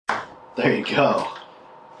There you go.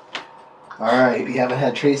 Alright, we haven't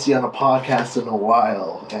had Tracy on a podcast in a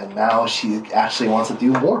while, and now she actually wants to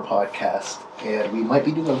do more podcasts, and we might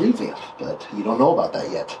be doing a revamp, but you don't know about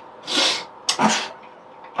that yet.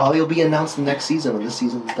 Probably will be announced the next season when this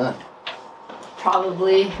season is done.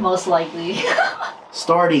 Probably, most likely.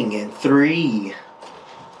 Starting in 3,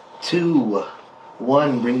 2,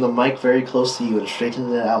 1, bring the mic very close to you and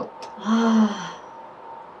straighten it out.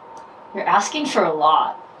 You're asking for a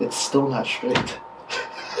lot. It's still not straight.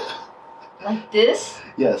 Like this?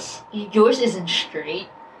 Yes. Yours isn't straight.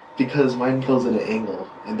 Because mine goes at an angle,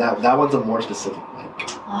 and that one's a more specific mic.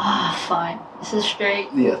 Fine. This is straight.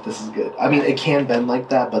 Yeah, this is good. I mean, it can bend like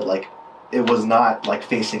that, but like, it was not like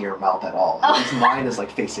facing your mouth at all. Oh. Mine is like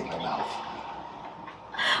facing my mouth.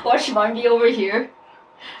 Watch mine be over here.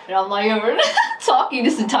 And I'm like over talking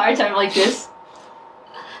this entire time like this.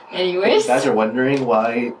 Anyways. If you guys are wondering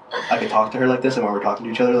why I could talk to her like this and why we're talking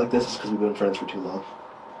to each other like this, it's because we've been friends for too long.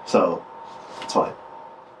 So, it's fine.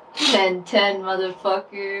 10,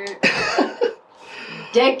 motherfucker.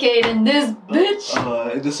 Decade in this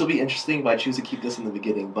bitch. This will be interesting if I choose to keep this in the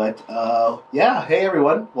beginning. But, yeah. Hey,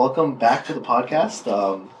 everyone. Welcome back to the podcast.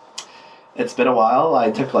 It's been a while.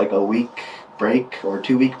 I took like a week break or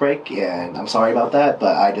 2-week break, and I'm sorry about that,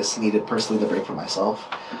 but I just needed personally the break for myself.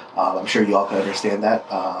 I'm sure you all can understand that.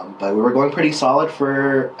 But we were going pretty solid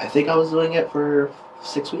for, I think I was doing it for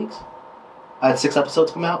 6 weeks. I had 6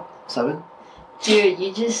 episodes come out. 7. Dude,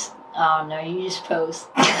 you just post.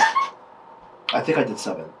 I think I did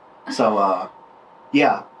 7. So,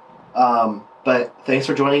 yeah. But thanks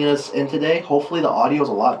for joining us in today. Hopefully the audio is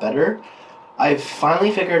a lot better. I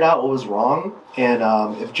finally figured out what was wrong, and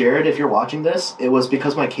if you're watching this, it was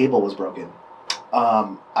because my cable was broken.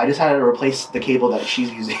 I just had to replace the cable that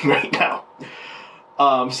she's using right now.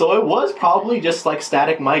 So it was probably just like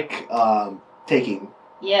static mic taking.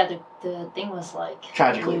 Yeah, the thing was like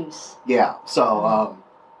tragically loose. Yeah. So,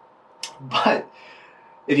 but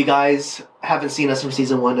if you guys haven't seen us from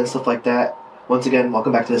season 1 and stuff like that, once again,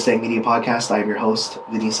 welcome back to the Sang Media Podcast. I am your host,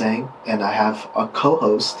 Vinny Sang, and I have a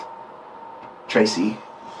co-host, Tracy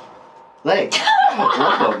Lay.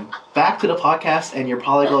 Welcome back to the podcast, and you're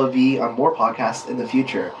probably going to be on more podcasts in the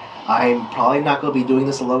future. I'm probably not going to be doing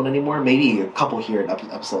this alone anymore. Maybe a couple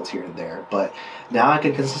episodes here and there, but now I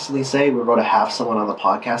can consistently say we're going to have someone on the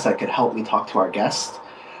podcast that could help me talk to our guests,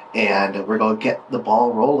 and we're going to get the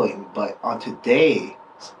ball rolling. But on today's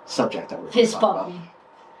subject that we're going to talk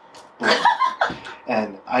about,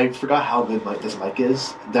 and I forgot how good this mic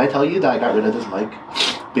is. Did I tell you that I got rid of this mic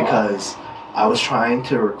because I was trying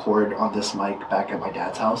to record on this mic back at my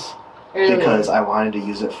dad's house because I wanted to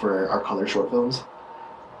use it for our color short films.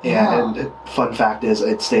 And fun fact is,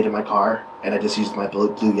 it stayed in my car, and I just used my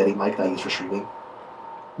Blue Yeti mic that I use for streaming.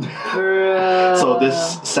 So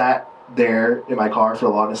this sat there in my car for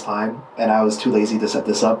the longest time, and I was too lazy to set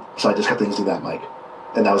this up, so I just kept using that mic.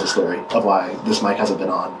 And that was the story of why this mic hasn't been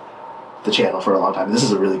on the channel for a long time. This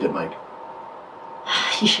is a really good mic.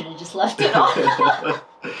 You should have just left it on.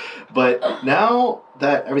 But now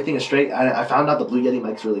that everything is straight, I found out the Blue Yeti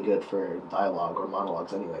mic's really good for dialogue or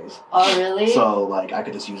monologues anyways. Oh, really? So, like, I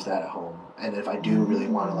could just use that at home. And if I do really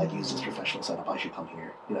want to, like, use this professional setup, I should come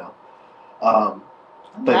here, you know.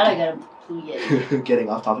 I'm glad I got a Blue Yeti. Getting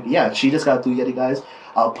off topic. Yeah, she just got a Blue Yeti, guys.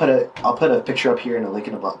 I'll put a picture up here and a link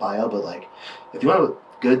in the bio, but, like, if you want a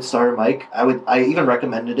good starter mic, I even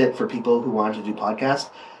recommended it for people who wanted to do podcasts.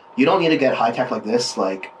 You don't need to get high-tech like this.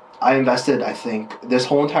 Like, I invested, I think, this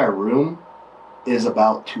whole entire room is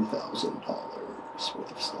about $2,000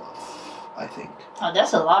 worth of stuff, I think. Oh,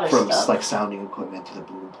 that's a lot of stuff. From, like, sounding equipment to the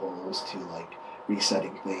boom poles to, like,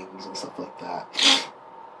 resetting things and stuff like that.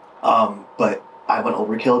 But I went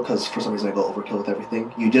overkill because for some reason I go overkill with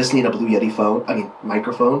everything. You just need a Blue Yeti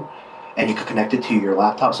microphone, and you can connect it to your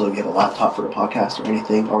laptop. So if you have a laptop for a podcast or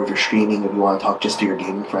anything, or if you're streaming, if you want to talk just to your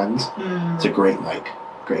gaming friends, it's a great mic.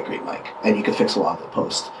 Great mic. And you can fix a lot of the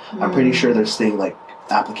post. I'm pretty sure there's like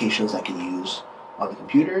applications I can use on the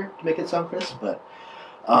computer to make it sound crisp, but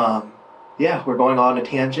yeah, we're going on a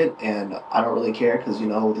tangent, and I don't really care because, you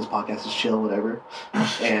know, this podcast is chill, whatever.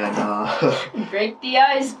 And break the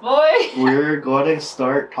ice, boy. We're going to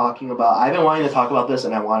start talking about, I've been wanting to talk about this,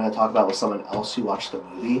 and I wanted to talk about it with someone else who watched the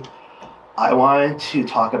movie. I wanted to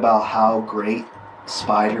talk about how great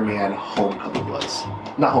Spider-Man Homecoming was.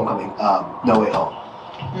 Not Homecoming, No Way Home.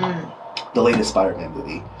 The latest Spider-Man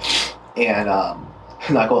movie. And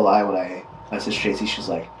not gonna lie, when I messaged Tracy, she's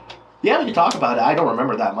like, yeah, we can talk about it. I don't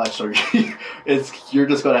remember that much, so you're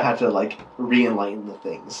just gonna have to, like, re-enlighten the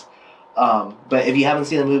things. But if you haven't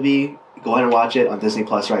seen the movie, go ahead and watch it on Disney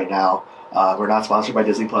Plus right now. We're not sponsored by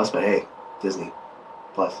Disney Plus, but hey, Disney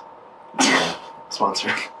Plus.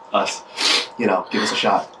 sponsor us. Give us a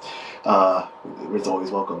shot. It's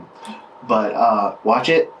always welcome. But watch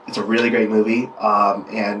it. It's a really great movie.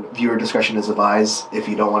 And viewer discretion is advised. If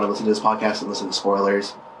you don't want to listen to this podcast and listen to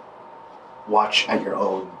spoilers, watch at your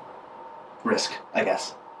own risk, I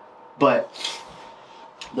guess. But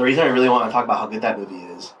the reason I really want to talk about how good that movie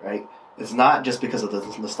is, right? It's not just because of the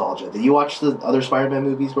nostalgia. Did you watch the other Spider-Man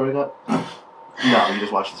movies growing up? No, you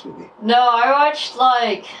just watched this movie. No, I watched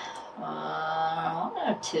like one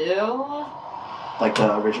or two. Like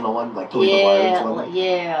the original one, like Tobey Maguire's one.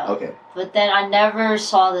 Yeah. Okay. But then I never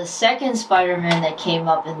saw the second Spider-Man that came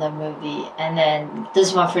up in the movie, and then this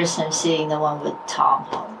is my first time seeing the one with Tom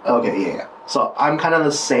Holland. Okay, yeah. So I'm kind of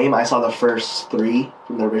the same. I saw the first 3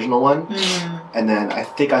 from the original one, and then I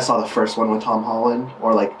think I saw the first one with Tom Holland,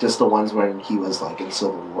 or like just the ones when he was like in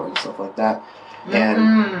Civil War and stuff like that.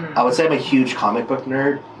 And I would say I'm a huge comic book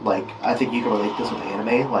nerd. Like, I think you can relate this with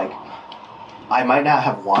anime. Like, I might not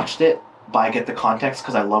have watched it, but I get the context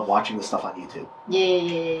because I love watching the stuff on YouTube.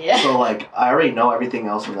 Yeah. So, like, I already know everything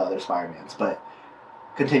else from the other Spider-Mans, but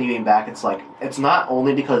continuing back, it's like, it's not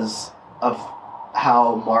only because of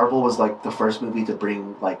how Marvel was, like, the first movie to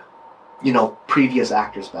bring, like, previous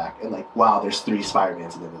actors back, and, like, wow, there's 3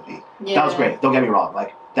 Spider-Mans in the movie. Yeah. That was great. Don't get me wrong.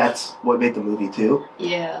 Like, that's what made the movie, too.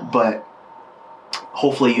 Yeah. But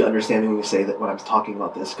hopefully you understand me when we say that when I'm talking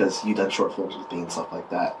about this, because you've done short films with me and stuff like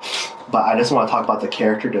that. But I just want to talk about the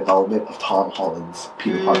character development of Tom Holland's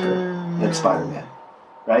Peter Parker and Spider-Man,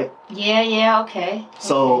 right? Yeah. Okay.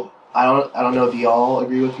 So I don't know if y'all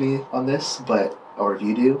agree with me on this, or if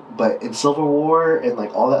you do, but in Civil War and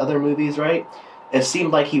like all the other movies, right? It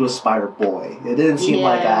seemed like he was Spider-Boy. It didn't seem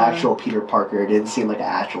like an actual Peter Parker. It didn't seem like an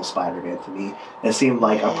actual Spider-Man to me. It seemed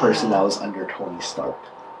like a person that was under Tony Stark.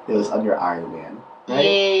 It was under Iron Man.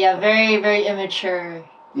 Right? Yeah. Very, very immature.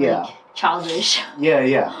 Yeah. Like, childish.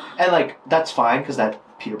 Yeah. And, like, that's fine, because that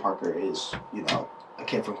Peter Parker is, a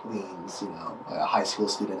kid from Queens, a high school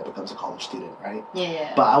student that becomes a college student, right?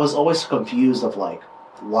 Yeah. But I was always confused of, like,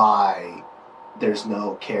 why there's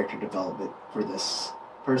no character development for this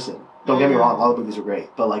person. Don't get me wrong, all the movies are great,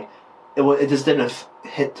 but, like, it just didn't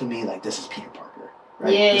hit to me, like, this is Peter Parker,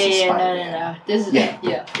 right? No. This is,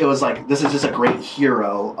 yeah. It was like, this is just a great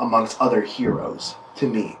hero amongst other heroes to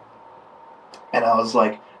me. And I was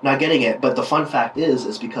like, not getting it, but the fun fact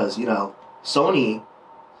is because, Sony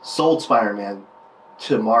sold Spider-Man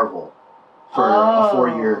to Marvel for a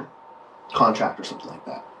 4-year contract or something like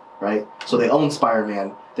that, right? So they owned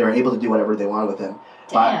Spider-Man. They were able to do whatever they wanted with him.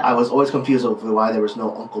 But I was always confused over why there was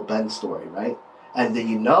no Uncle Ben story, right? And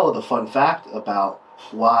then the fun fact about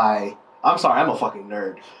why... I'm sorry, I'm a fucking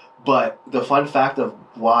nerd. But the fun fact of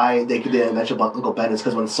why they didn't mention about Uncle Ben is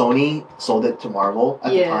because when Sony sold it to Marvel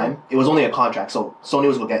at the time, it was only a contract, so Sony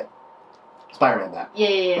was going to get Spider-Man back.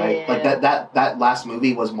 Right? Like, that last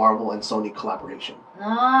movie was Marvel and Sony collaboration.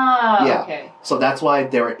 Okay. So that's why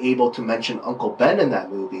they were able to mention Uncle Ben in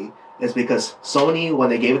that movie, is because Sony, when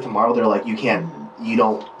they gave it to Marvel, they're like, you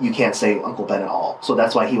can't say Uncle Ben at all. So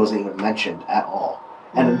that's why he wasn't even mentioned at all.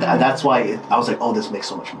 And that's why I was like, oh, this makes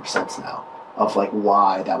so much more sense now, of like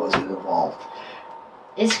why that wasn't involved.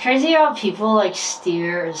 It's crazy how people like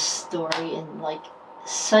steer a story in like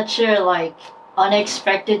such a like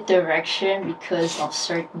unexpected direction because of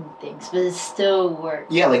certain things, but it still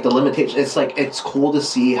works. Yeah, like the limitation. It's like, it's cool to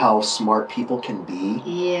see how smart people can be.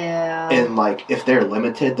 Yeah. And like, if they're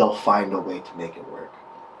limited, they'll find a way to make it work.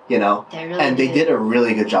 They really did a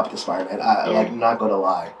really good job with the Spider-Man. Like, not gonna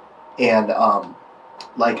lie. And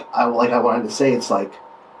I wanted to say, it's like,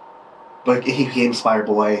 but he became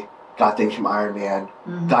Spider-Boy, got things from Iron Man,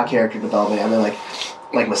 got character development, and then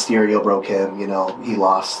like Mysterio broke him, he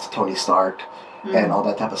lost Tony Stark, and all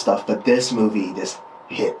that type of stuff. But this movie just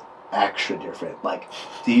hit extra different. Like,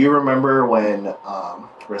 do you remember when,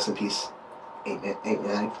 rest in peace,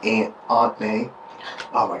 Aunt May?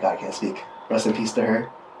 Oh my God, I can't speak. Rest in peace to her.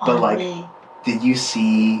 But like, did you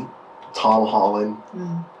see Tom Holland?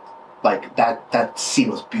 Like, that scene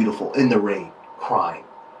was beautiful, in the rain, crying.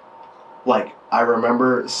 Like, I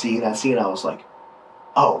remember seeing that scene, I was like,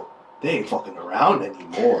 oh, they ain't fucking around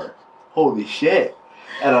anymore. Holy shit.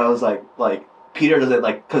 And I was like, Peter doesn't,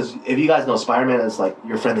 like, because if you guys know, Spider-Man is, like,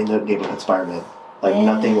 your friendly neighborhood Spider-Man. Like,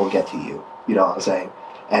 nothing will get to you. You know what I'm saying?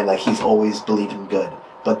 And, like, he's always believed in good.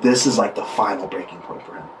 But this is, like, the final breaking point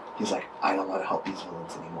for him. He's like, I don't want to help these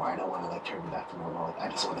villains anymore. I don't want to, like, turn them back to normal. Like, I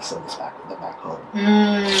just want to send them back home.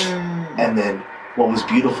 And then what was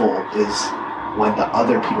beautiful is when the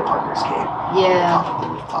other Peter Parkers came on top of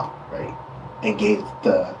the rooftop, right? And gave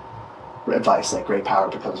the advice, like, great power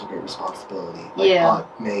becomes a great responsibility. Like,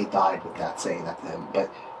 Aunt May died with that, saying that to him.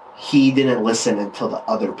 But he didn't listen until the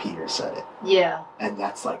other Peter said it. Yeah. And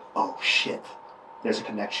that's like, oh shit, there's a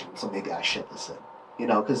connection, so maybe I should listen. You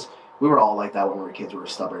know, because we were all like that when we were kids. We were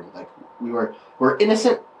stubborn. Like, we're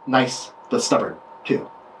innocent, nice, but stubborn, too.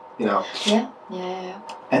 You know? Yeah.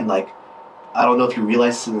 And, like, I don't know if you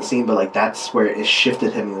realize this in the scene, but, like, that's where it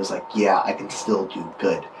shifted him. He was like, yeah, I can still do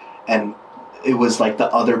good. And it was, like,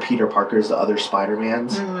 the other Peter Parkers, the other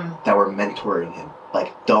Spider-Mans that were mentoring him.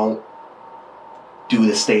 Like, don't do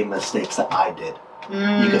the same mistakes that I did.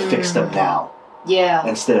 You could fix them now. Yeah.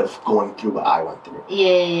 Instead of going through what I went through.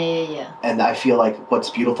 Yeah. And I feel like what's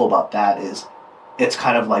beautiful about that is it's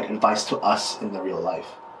kind of like advice to us in the real life,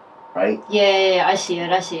 right? Yeah. I see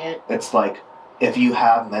it. It's like, if you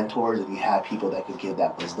have mentors, if you have people that could give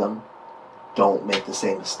that wisdom, don't make the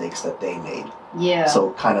same mistakes that they made. Yeah.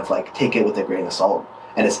 So kind of like take it with a grain of salt.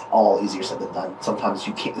 And it's all easier said than done. Sometimes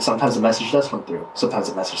you can't. Sometimes the message does come through. Sometimes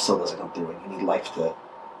the message still doesn't come through, and you need life to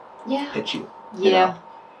hit you. Yeah. You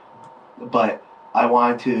know? But I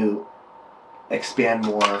wanted to expand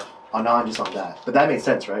more on not just on that. But that made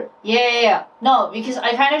sense, right? Yeah. No, because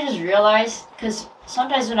I kind of just realized, because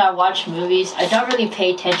sometimes when I watch movies, I don't really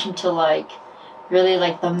pay attention to, like, really,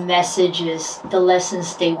 like, the messages, the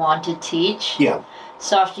lessons they want to teach. Yeah.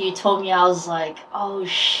 So after you told me, I was like, oh,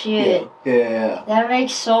 shit. Yeah. That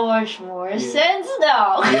makes so much more sense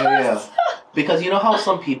now. Yeah. Because you know how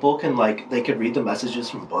some people can, like, they could read the messages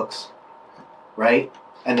from books, right?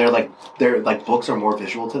 And they're like books are more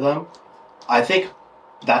visual to them. I think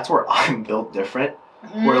that's where I'm built different.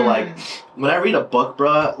 Where, like, when I read a book,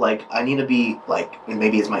 bruh, like, I need to be, like, and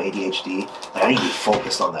maybe it's my ADHD, like, I need to be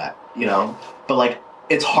focused on that, you know? But, like,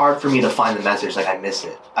 it's hard for me to find the message, like, I miss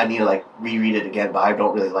it. I need to, like, reread it again, but I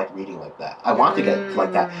don't really like reading like that. I want to get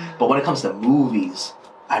like that. But when it comes to movies,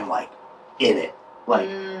 I'm, like, in it. Like,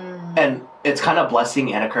 and it's kind of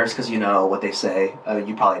blessing and a curse, because you know what they say,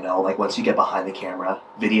 you probably know, like, once you get behind the camera,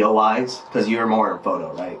 video-wise, because you're more in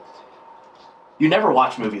photo, right? You never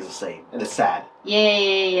watch movies the same, and it's sad.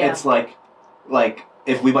 Yeah. It's like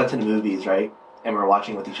if we went to the movies, right, and we're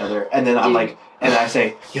watching with each other, and then I'm like, and I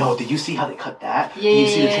say, yo, did you see how they cut that? Did you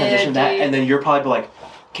see the transition of that? And then you're probably like,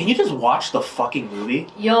 can you just watch the fucking movie?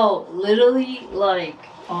 Yo, literally, like,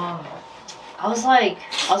 I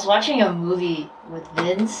was watching a movie with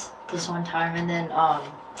Vince this one time, and then, I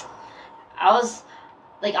was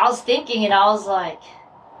thinking, and I was like,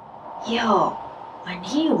 yo, when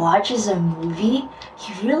he watches a movie,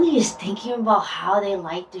 he really is thinking about how they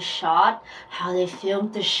like the shot, how they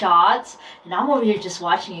filmed the shots, and I'm over here just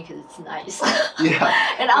watching it because it's nice. Yeah.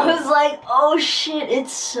 And I was like, oh shit,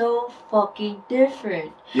 it's so fucking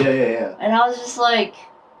different. Yeah. And I was just like,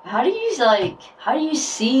 how do you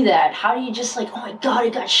see that? How do you just like, oh my god,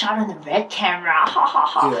 it got shot on the red camera, ha ha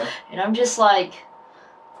ha. Yeah. And I'm just like,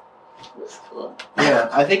 that's cool. Yeah,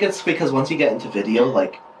 I think it's because once you get into video,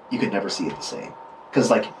 like, you could never see it the same. Because,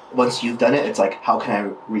 like, once you've done it, it's like, how can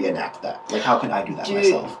I reenact that? Like, how can I do that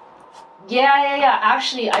myself? Yeah.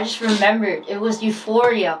 Actually, I just remembered. It was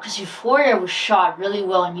Euphoria. Because Euphoria was shot really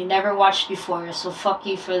well, and you never watched Euphoria, so fuck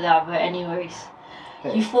you for that. But anyways,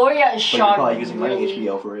 Hey. Euphoria is shot You're probably using my really...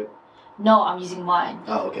 HBO for it? No, I'm using mine.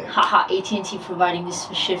 Oh, okay. Haha, AT&T providing this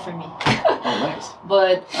shit for me. Oh, nice.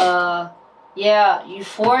 But, yeah,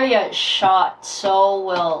 Euphoria is shot so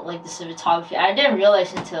well, like the cinematography. I didn't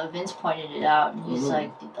realize until Vince pointed it out. And he's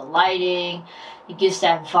like, dude, the lighting, it gives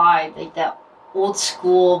that vibe, like that old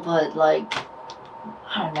school, but like,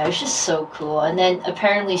 I don't know, it's just so cool. And then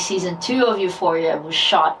apparently season 2 of Euphoria was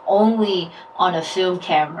shot only on a film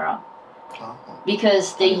camera.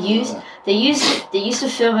 Because they used to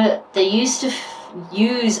film it. They used to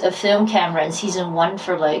use a film camera in season 1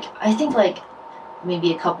 for like, I think like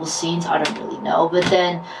maybe a couple scenes. I don't really know. But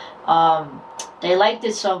then they liked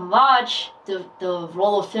it so much. The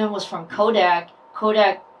roll of film was from Kodak.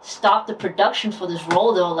 Kodak stopped the production for this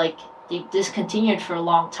roll though. Like they discontinued for a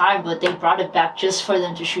long time, but they brought it back just for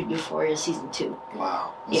them to shoot Euphoria season 2.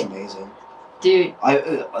 Wow, that's amazing. Dude,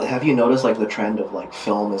 have you noticed like the trend of like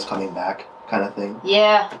film is coming back kind of thing?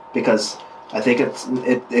 Yeah. Because I think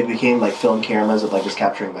it became like film cameras of like just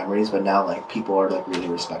capturing memories, but now like people are like really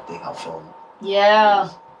respecting how film. Yeah,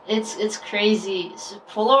 it's crazy. So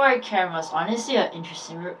Polaroid cameras honestly are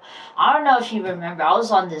interesting. I don't know if you remember, I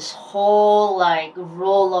was on this whole like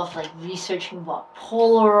roll of like researching about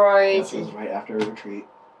Polaroids. This was right after a retreat.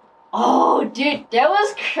 Oh, dude, that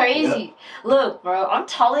was crazy. Look, bro, I'm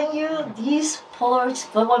telling you, these Polaroids.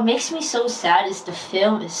 But what makes me so sad is the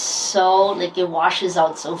film is so like it washes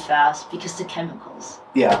out so fast because the chemicals.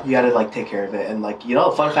 Yeah, you gotta like take care of it, and like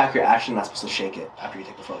fun fact, you're actually not supposed to shake it after you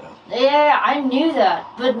take the photo. Yeah, I knew that,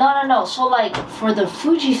 but no. So like for the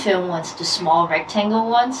Fujifilm ones, the small rectangle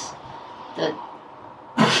ones, the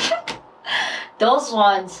those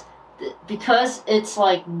ones, because it's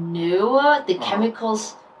like new, the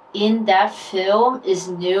chemicals in that film is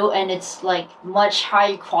new and it's like much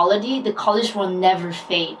higher quality. The colors will never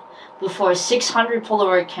fade. But for a 600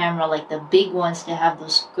 Polaroid camera, like the big ones that have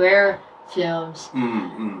those square films,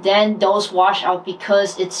 then those wash out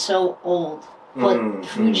because it's so old. But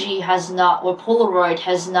Fuji has not, or Polaroid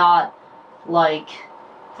has not, like,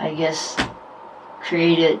 I guess,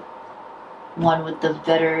 created one with the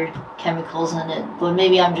better chemicals in it. But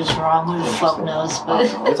maybe I'm just wrong. Who the fuck knows? But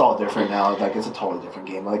it's all different now. Like, it's a totally different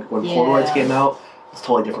game. Like, when Polaroids came out, it's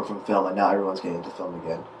totally different from film, and now everyone's getting into film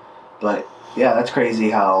again. But, yeah, that's crazy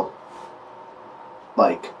how,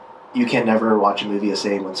 like, you can never watch a movie the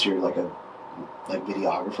same once you're, like, a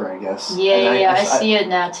videographer, I guess. Yeah, I see it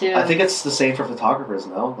now, too. I think it's the same for photographers,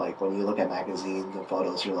 no? Like, when you look at magazines and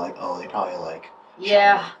photos, you're like, oh, they probably, like...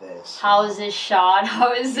 Yeah. How is it shot?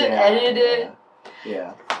 How is it edited?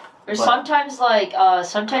 Yeah. Or sometimes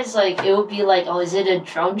it would be like, oh, is it a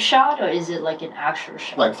drone shot or is it like an actual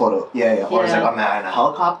shot? Like photo, yeah. Or it's like, am I in a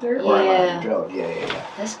helicopter or am I in a drone? Yeah.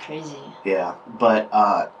 That's crazy. Yeah, but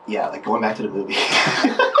like going back to the movie.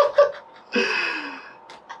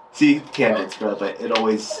 See, tangents, bro, but it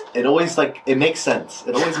always like it makes sense.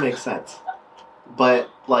 It always makes sense.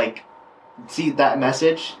 But like. See that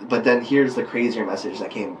message, but then here's the crazier message that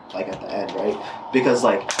came like at the end, right? Because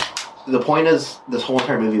like the point is this whole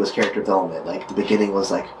entire movie was character development. Like the beginning was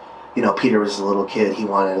like, Peter was a little kid. He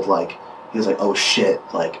was like, oh shit,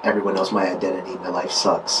 like everyone knows my identity. My life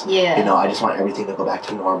sucks. Yeah. I just want everything to go back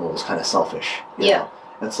to normal. It was kind of selfish. You know?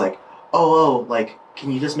 It's like, oh, like can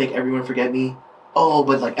you just make everyone forget me? Oh,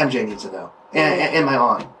 but like MJ needs to know. And my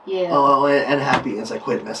aunt. Yeah. Oh, and Happy. It's like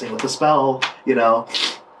quit messing with the spell.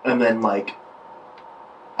 And then, like,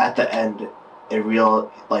 at the end, and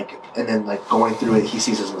then, like, going through it, he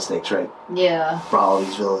sees his mistakes, right? Yeah. Brought all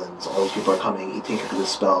these villains, all these people are coming, he tinkered with the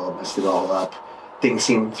spell, messed it all up. Things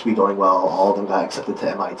seem to be going well, all of them got accepted to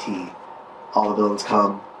MIT. All the villains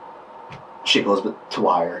come, shit goes to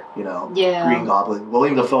wire, Yeah. Green Goblin.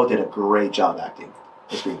 William Dafoe did a great job acting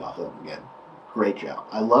as Green Goblin again. Great job.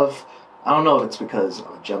 I don't know if it's because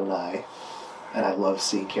I'm a Gemini, and I love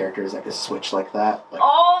seeing characters that can switch like that. Like,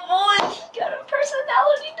 oh boy, he got a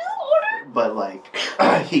personality disorder. But like,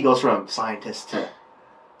 he goes from scientist to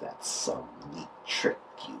that's some neat trick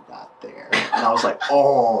you got there, and I was like,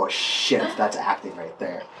 oh shit, that's acting right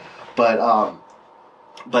there. But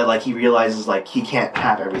like he realizes like he can't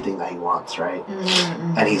have everything that he wants, right?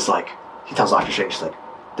 Mm-hmm. And he's like, he tells Doctor Strange like,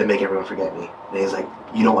 they make everyone forget me, and he's like,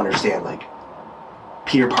 you don't understand, like,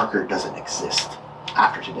 Peter Parker doesn't exist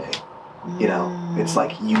after today. It's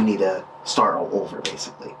like you need to start all over,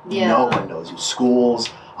 basically. Yeah. No one knows you.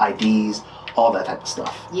 Schools, IDs, all that type of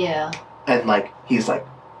stuff. Yeah. And like he's like,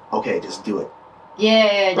 okay, just do it.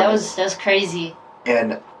 Yeah, that's crazy.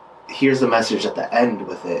 And here's the message at the end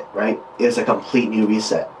with it, right? It's a complete new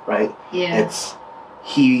reset, right? Yeah.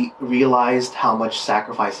 He realized how much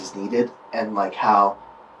sacrifice is needed and like how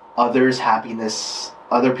other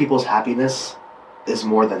people's happiness is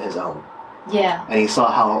more than his own. Yeah. And he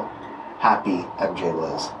saw how happy MJ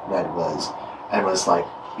was, Ned was, and was like,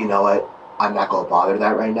 you know what? I'm not going to bother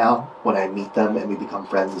that right now. When I meet them and we become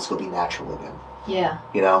friends, it's going to be natural again. Yeah.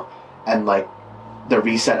 And like the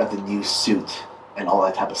reset of the new suit and all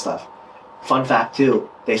that type of stuff. Fun fact too,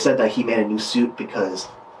 they said that he made a new suit because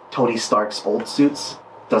Tony Stark's old suits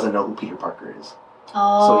doesn't know who Peter Parker is.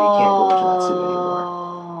 Oh. So he can't go into that suit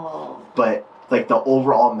anymore. But like the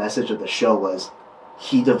overall message of the show was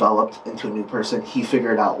he developed into a new person. He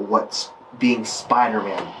figured out what being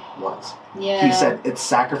Spider-Man was. Yeah. He said it's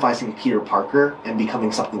sacrificing Peter Parker and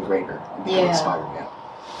becoming something greater and becoming Spider-Man.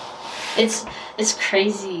 It's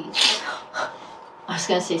crazy. I was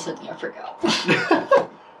gonna say something, I forgot.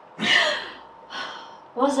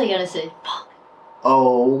 What was I gonna say? Fuck.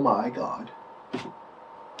 Oh my god.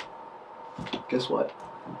 Guess what?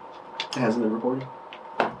 It hasn't been recording.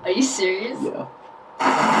 Are you serious? Yeah.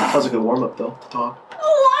 That was a good warm-up though, to talk.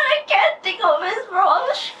 What? I can't think of it, bro.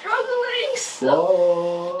 I'm struggling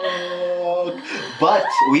so. Fuck. But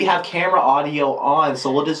we have camera audio on,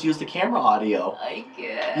 so we'll just use the camera audio. I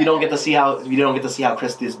guess. You don't get to see how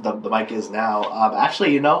Christy's the mic is now.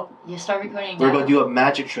 Actually, You start recording. We're gonna do a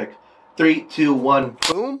magic trick. 3, 2, 1,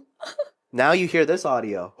 boom. Now you hear this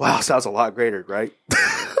audio. Wow, sounds a lot greater, right?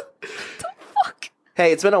 Fuck.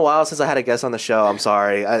 Hey, it's been a while since I had a guest on the show. I'm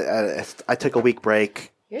sorry. I took a week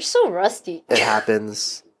break. You're so rusty. It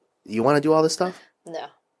happens. You want to do all this stuff? No.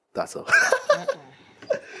 That's so.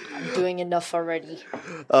 I'm doing enough already.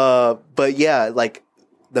 But yeah, like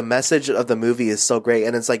the message of the movie is so great,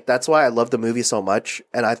 and it's like that's why I love the movie so much,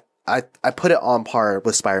 and I put it on par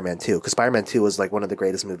with Spider-Man 2 because Spider-Man 2 was like one of the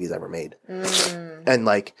greatest movies ever made, and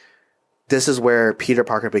like this is where Peter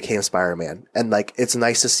Parker became Spider-Man, and like it's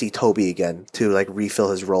nice to see Tobey again to like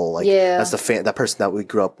refill his role, like that's that person that we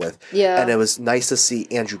grew up with, and it was nice to see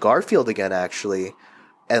Andrew Garfield again actually,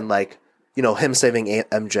 and like you know him saving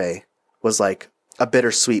MJ was like a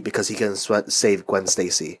bittersweet because he can save Gwen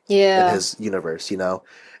Stacy in his universe, you know?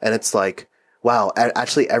 And it's like, wow,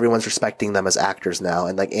 actually everyone's respecting them as actors now.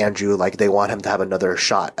 And like Andrew, like they want him to have another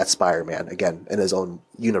shot at Spider-Man again in his own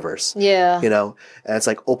universe. Yeah. You know? And it's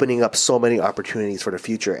like opening up so many opportunities for the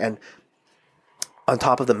future. And on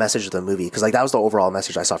top of the message of the movie, because like that was the overall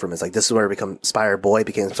message I saw from it. It's like, this is where Spider-Boy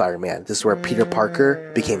became Spider-Man. This is where Peter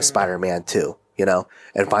Parker became Spider-Man too, you know?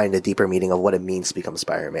 And finding the deeper meaning of what it means to become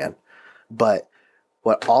Spider-Man. But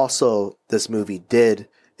what also this movie did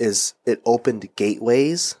is it opened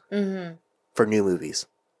gateways for new movies.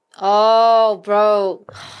 Oh, bro.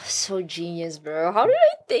 So genius, bro. How did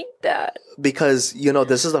I think that? Because, you know,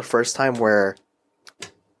 this is the first time where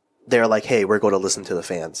they're like, hey, we're going to listen to the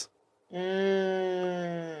fans.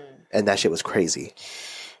 And that shit was crazy.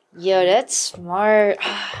 Yo, that's smart.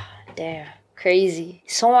 Damn. Crazy.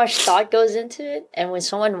 So much thought goes into it, and when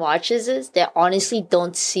someone watches this, they honestly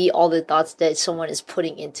don't see all the thoughts that someone is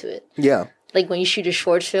putting into it. Yeah. Like when you shoot a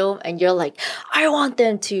short film and you're like, I want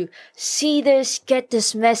them to see this, get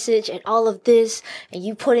this message and all of this, and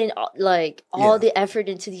you put in like all the effort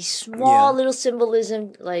into these small little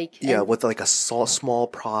symbolism, like with like a small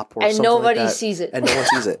prop or and something nobody like that. sees it. And no one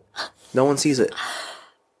sees it. No one sees it.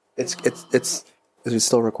 It's is it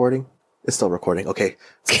still recording? It's still recording. Okay.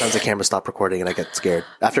 Sometimes the camera stopped recording and I get scared.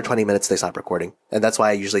 After 20 minutes, they stop recording. And that's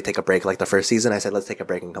why I usually take a break. Like the first season, I said, let's take a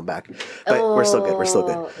break and come back. But we're still good. We're still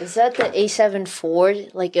good. Is that the A7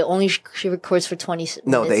 IV? Like it only records for 20 minutes?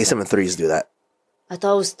 No, the A7 IIIs do that. I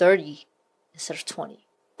thought it was 30 instead of 20.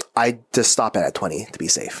 I just stop it at 20 to be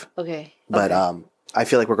safe. Okay. But I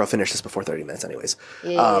feel like we're going to finish this before 30 minutes anyways.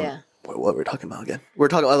 Yeah. What were we talking about again? We're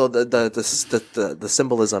talking about the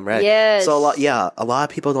symbolism, right? Yes. So a lot of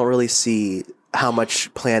people don't really see how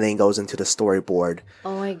much planning goes into the storyboard.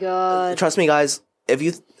 Oh my god. Trust me, guys.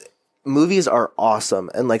 Movies are awesome,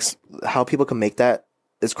 and like how people can make that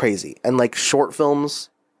is crazy. And like short films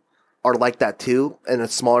are like that too, in a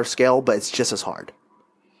smaller scale, but it's just as hard.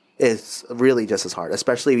 It's really just as hard,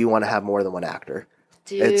 especially if you want to have more than one actor.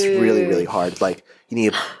 Dude. It's really, really hard. Like, you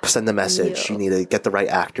need to send the message. You need to get the right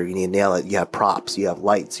actor. You need to nail it. You have props. You have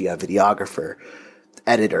lights. You have videographer,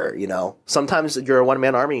 editor, you know. Sometimes you're a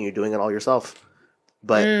one-man army and you're doing it all yourself.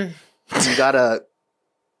 But you got to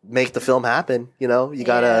make the film happen, you know. You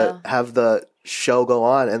got to have the show go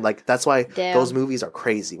on. And, like, that's why those movies are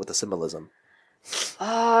crazy with the symbolism.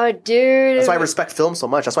 Oh, dude. That's why I respect film so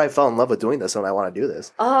much. That's why I fell in love with doing this and I want to do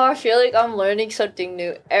this. Oh, I feel like I'm learning something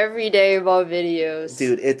new every day about videos.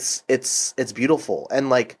 Dude, it's beautiful. And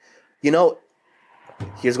like, you know,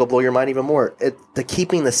 here's gonna blow your mind even more. The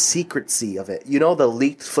keeping the secrecy of it. You know the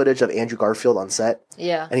leaked footage of Andrew Garfield on set?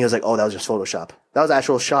 Yeah. And he was like, oh, that was just Photoshop. That was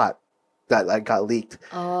actual shot that like got leaked.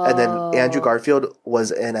 Oh. And then Andrew Garfield was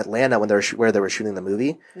in Atlanta when where they were shooting the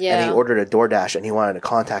movie. Yeah. And he ordered a DoorDash and he wanted a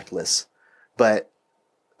contact list. But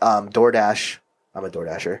DoorDash, I'm a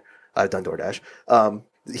DoorDasher. I've done DoorDash.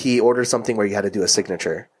 He ordered something where you had to do a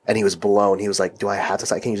signature, and he was blown. He was like, "Do I have to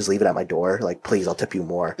sign? Can you just leave it at my door? Like, please, I'll tip you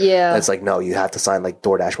more." Yeah. And it's like, no, you have to sign. Like,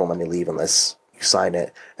 DoorDash won't let me leave unless you sign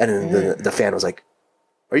it. And then the fan was like,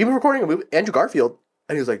 "Are you recording a movie, Andrew Garfield?"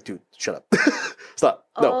 And he was like, "Dude, shut up, stop,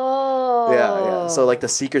 no." Oh. Yeah. So like the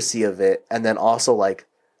secrecy of it, and then also like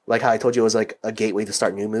how I told you it was like a gateway to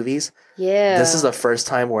start new movies. Yeah. This is the first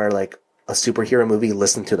time where like a superhero movie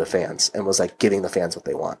listened to the fans and was like giving the fans what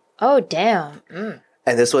they want. Oh, damn. And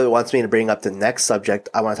this way wants me to bring up the next subject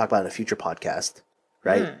I want to talk about in a future podcast,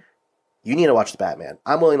 right? You need to watch the Batman.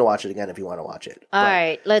 I'm willing to watch it again if you want to watch it. All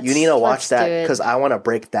right, you need to watch that because I want to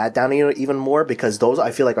break that down even more because those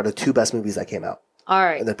I feel like are the two best movies that came out. All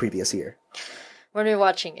right. In the previous year. When are you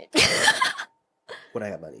watching it? When I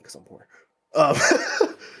have money because I'm poor.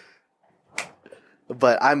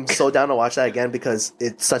 But I'm so down to watch that again because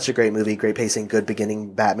it's such a great movie, great pacing, good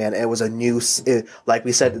beginning Batman. It was a like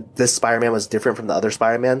we said, this Spider-Man was different from the other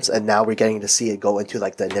Spider-Mans, and now we're getting to see it go into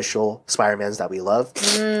like the initial Spider-Mans that we love.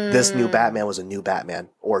 This new Batman was a new Batman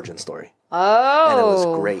origin story. Oh. And it was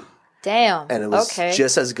great. and it was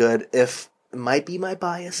just as good. If it might be my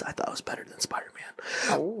bias, I thought it was better than Spider-Man.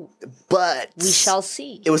 Oh, but we shall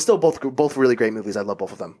see. It was still both really great movies. I love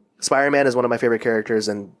both of them. Spider-Man is one of my favorite characters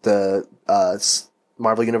in the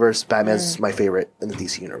Marvel universe. Batman's my favorite in the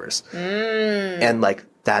DC universe. And like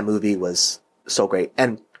that movie was so great.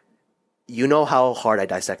 And you know how hard I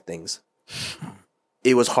dissect things.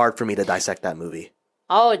 It was hard for me to dissect that movie.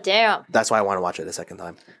 Oh, damn. That's why I want to watch it a second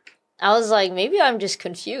time. I was like, maybe I'm just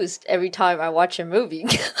confused every time I watch a movie.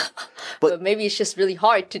 but maybe it's just really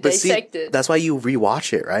hard to dissect it. That's why you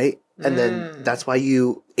rewatch it, right? And then that's why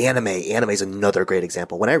anime is another great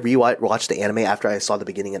example. When I rewatched the anime after I saw the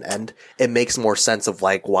beginning and end, it makes more sense of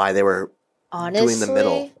like why they were doing the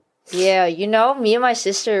middle. Yeah, you know, me and my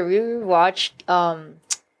sister, we rewatched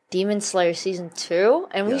Demon Slayer season 2,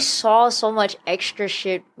 and we saw so much extra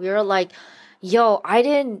shit. We were like, yo, I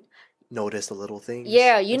didn't notice the little things.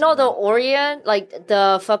 Yeah, you know the Orient, like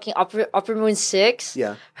the fucking Upper Moon 6?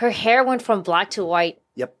 Yeah. Her hair went from black to white.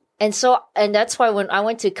 Yep. And that's why when I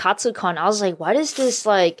went to Katsucon, I was like, why does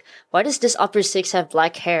this Upper 6 have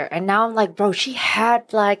black hair? And now I'm like, bro, she had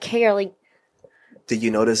black hair. Like, did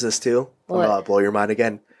you notice this too? What? I'm gonna blow your mind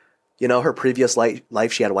again. You know, her previous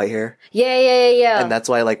life, she had white hair. Yeah. And that's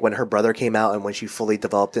why, like, when her brother came out and when she fully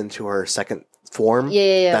developed into her second form,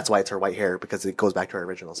 that's why it's her white hair, because it goes back to her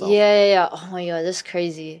original self. Yeah. Oh my god, that's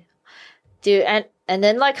crazy, dude. And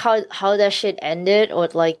then like how that shit ended, or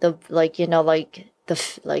like the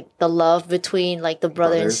love between like the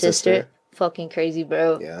brother and sister, fucking crazy,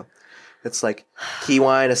 bro. Yeah. It's like he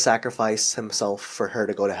wanted to sacrifice himself for her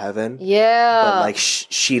to go to heaven. Yeah. But like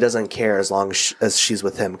she doesn't care as long as she's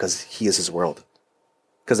with him, because he is his world.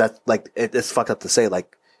 Because that's like it's fucked up to say,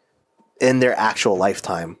 like in their actual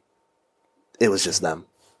lifetime, it was just them,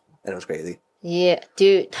 and it was crazy. Yeah,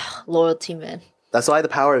 dude, loyalty, man. That's why the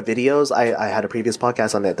power of videos. I had a previous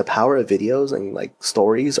podcast on it. The power of videos and like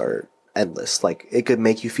stories are endless. Like it could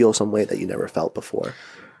make you feel some way that you never felt before.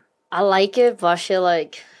 I like it, but I feel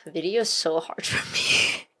like video is so hard for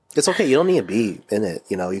me. It's okay. You don't need to be in it.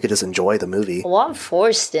 You know, you could just enjoy the movie. Well, I'm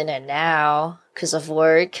forced in it now because of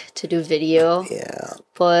work to do video. Yeah.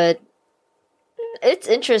 But it's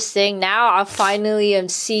interesting. Now I finally am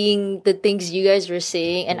seeing the things you guys were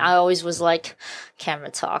seeing, and I always was like, camera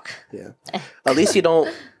talk. Yeah. At least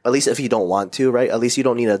if you don't want to, right? At least you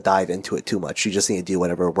don't need to dive into it too much. You just need to do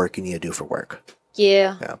whatever work you need to do for work.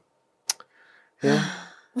 Yeah. Yeah.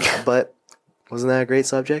 But wasn't that a great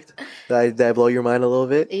subject? Did I blow your mind a little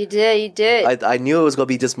bit? You did. I knew it was going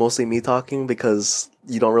to be just mostly me talking because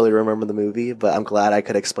you don't really remember the movie, but I'm glad I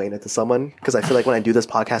could explain it to someone, because I feel like when I do this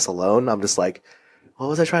podcast alone, I'm just like, what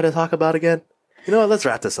was I trying to talk about again? You know what? Let's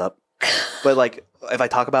wrap this up. But like, if I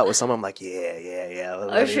talk about it with someone, I'm like, yeah.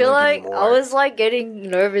 I feel like I was like getting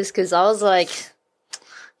nervous because I was like,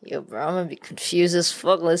 yo, bro, I'm going to be confused as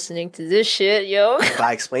fuck listening to this shit, yo. But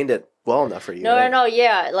I explained it well enough for you. No,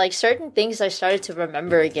 yeah. Like certain things I started to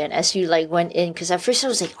remember again as you like went in, because at first I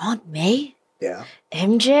was like, Aunt May? Yeah.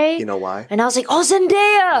 MJ? You know why? And I was like, oh,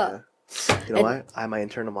 Zendaya! Yeah. You know why? I have my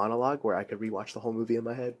internal monologue where I could rewatch the whole movie in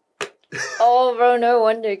my head. Oh, bro, no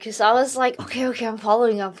wonder. Because I was like, okay, I'm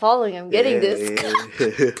following, I'm getting this.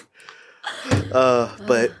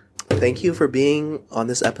 But thank you for being on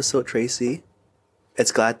this episode, Tracy.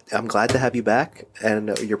 I'm glad to have you back,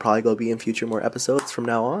 and you're probably going to be in future more episodes from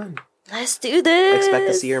now on. Let's do this. Expect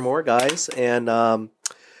to see her more, guys. And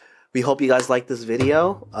we hope you guys like this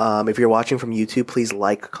video. If you're watching from YouTube, please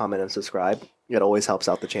like, comment, and subscribe. It always helps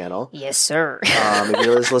out the channel. Yes, sir. If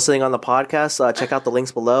you're listening on the podcast, check out the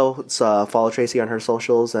links below. Follow Tracy on her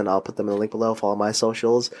socials, and I'll put them in the link below. Follow my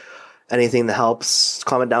socials. Anything that helps,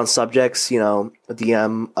 comment down subjects,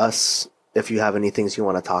 DM us if you have any things you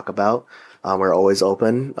want to talk about. We're always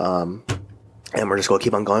open. And we're just going to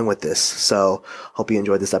keep on going with this. So, hope you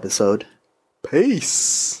enjoyed this episode.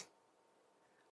 Peace.